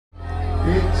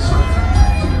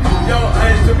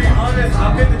be honest,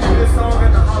 I meant to do this song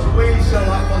at the Halloween show.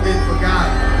 I fucking forgot.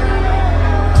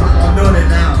 I'm doing it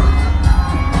now.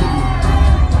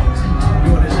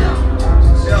 Doing it now.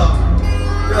 Yo,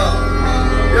 yo,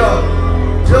 yo,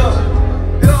 yo,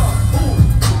 yo. Ooh,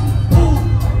 ooh,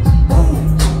 ooh.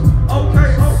 Okay,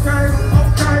 okay,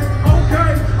 okay,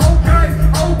 okay, okay,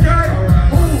 okay.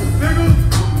 Ooh, nigga.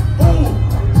 Ooh,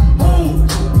 ooh.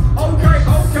 Okay,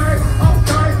 okay,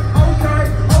 okay, okay,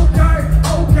 okay,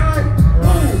 okay.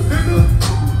 Ooh, nigga.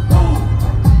 Ooh,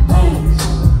 ooh.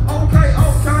 Okay,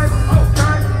 okay,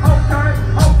 okay, okay,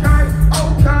 okay,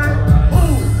 okay.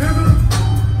 Ooh, nigga.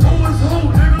 Who is who,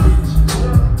 nigga?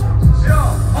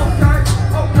 Yeah, okay,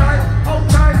 okay,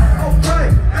 okay, okay.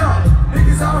 Yeah,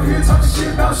 niggas out here talking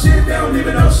shit about shit they don't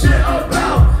even know shit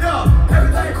about. Yeah,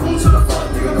 everything cool to the fuck,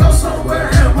 nigga go somewhere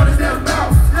and run his damn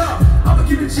mouth. Yeah, I'ma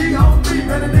keep it G on me,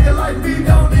 man. A nigga like me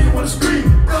don't even wanna scream.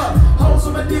 Yeah, hoes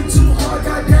on my dick too hard,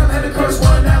 goddamn, had to curse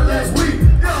one out last week.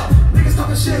 Yeah, niggas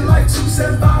talking shit like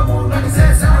 275 won't knock his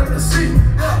ass out of the seat.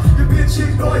 Yeah, you be a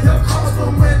chick, know your calls,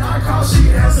 but when I call,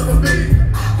 she answer for me.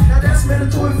 Now that's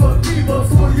mandatory for me, but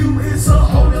for you, it's a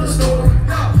whole nother story.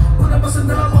 Yeah, when I bust a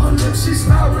nut on her lips, she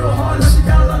smiled real hard like she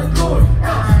got a lot of glory.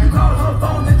 Yeah, you called her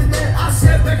phone at the net, I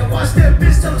sat back and watched that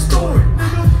bitch tell a story.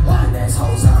 Nigga, lying ass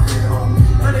hoes out here on me.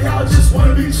 None of y'all just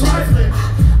wanna be trifling.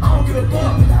 I don't give a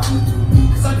fuck,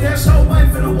 cause I damn sure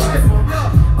ain't finna wife her.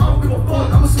 Yeah, I don't give a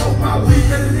fuck, I'ma smoke my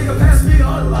weed, and the nigga pass me a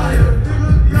lighter.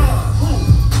 Yeah, ooh.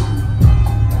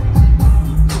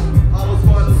 I was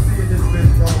going to see this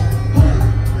bitch, bro. Ooh,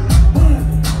 ooh.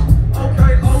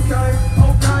 Okay, okay,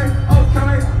 okay,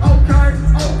 okay, okay,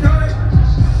 okay.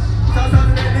 Shout out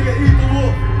to that nigga Xavier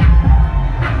Wulf.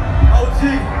 OG.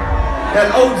 That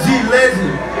OG legend.